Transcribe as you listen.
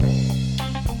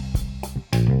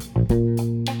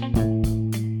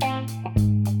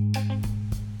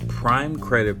Prime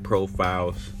credit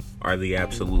profiles are the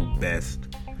absolute best.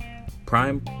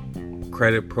 Prime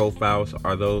credit profiles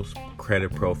are those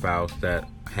credit profiles that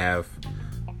have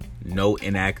no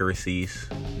inaccuracies,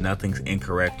 nothing's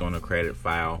incorrect on a credit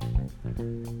file.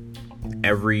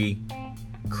 Every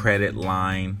credit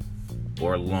line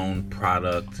or loan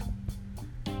product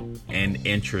and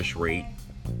interest rate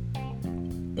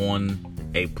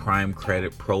on a prime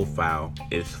credit profile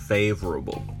is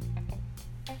favorable.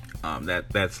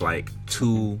 That's like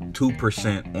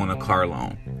 2% on a car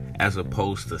loan as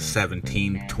opposed to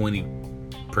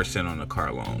 17-20% on a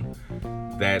car loan.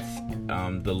 That's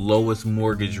the lowest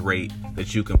mortgage rate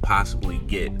that you can possibly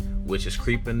get, which is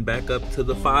creeping back up to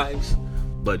the 5s,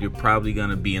 but you're probably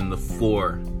gonna be in the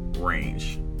 4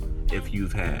 range if you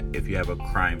have a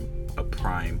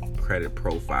prime credit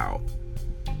profile.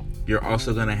 You're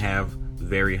also gonna have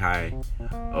very high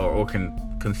or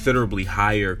considerably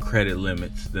higher credit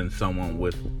limits than someone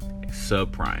with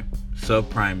subprime.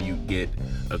 Subprime, you get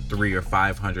a $300 or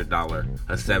 $500,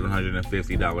 a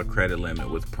 $750 credit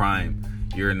limit. With prime,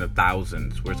 you're in the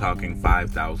thousands. We're talking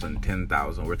 5,000,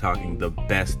 10,000. We're talking the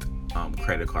best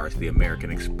credit cards, the American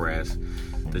Express,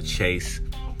 the Chase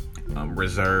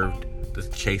Reserved, the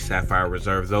Chase Sapphire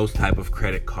Reserve, those type of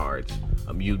credit cards.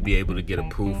 You'd be able to get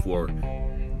approved for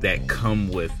that come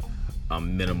with a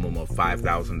minimum of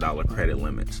 $5,000 credit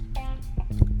limits.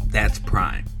 That's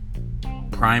prime.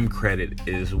 Prime credit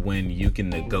is when you can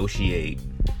negotiate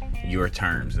your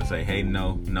terms and say, hey,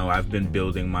 no, I've been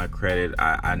building my credit.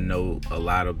 I know a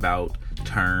lot about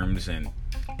terms and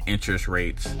interest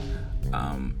rates.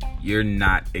 You're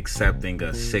not accepting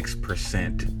a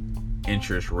 6%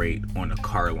 interest rate on a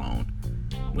car loan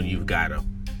when you've got a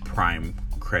prime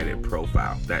credit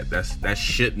profile. That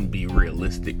shouldn't be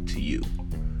realistic to you.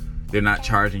 They're not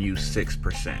charging you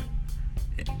 6%.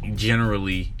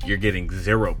 Generally, you're getting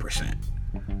 0%.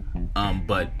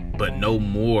 But no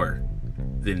more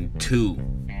than 2%,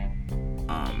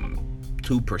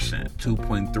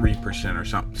 2.3% or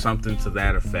something to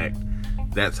that effect.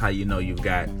 That's how you know you've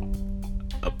got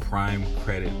a prime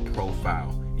credit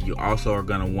profile. You also are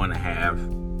going to want to have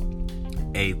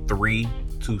a 3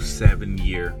 to 7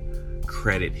 year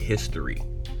credit history.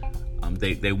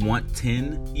 They want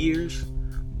 10 years,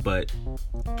 but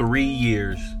 3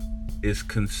 years is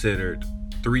considered,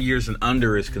 3 years and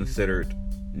under is considered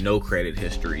no credit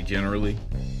history generally.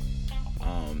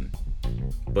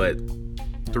 But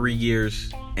 3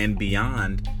 years and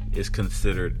beyond is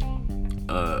considered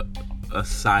a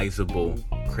sizable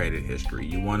credit history.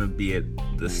 You want to be at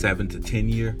the 7 to 10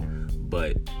 year,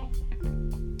 but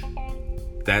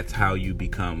that's how you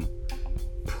become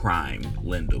prime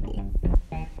lendable.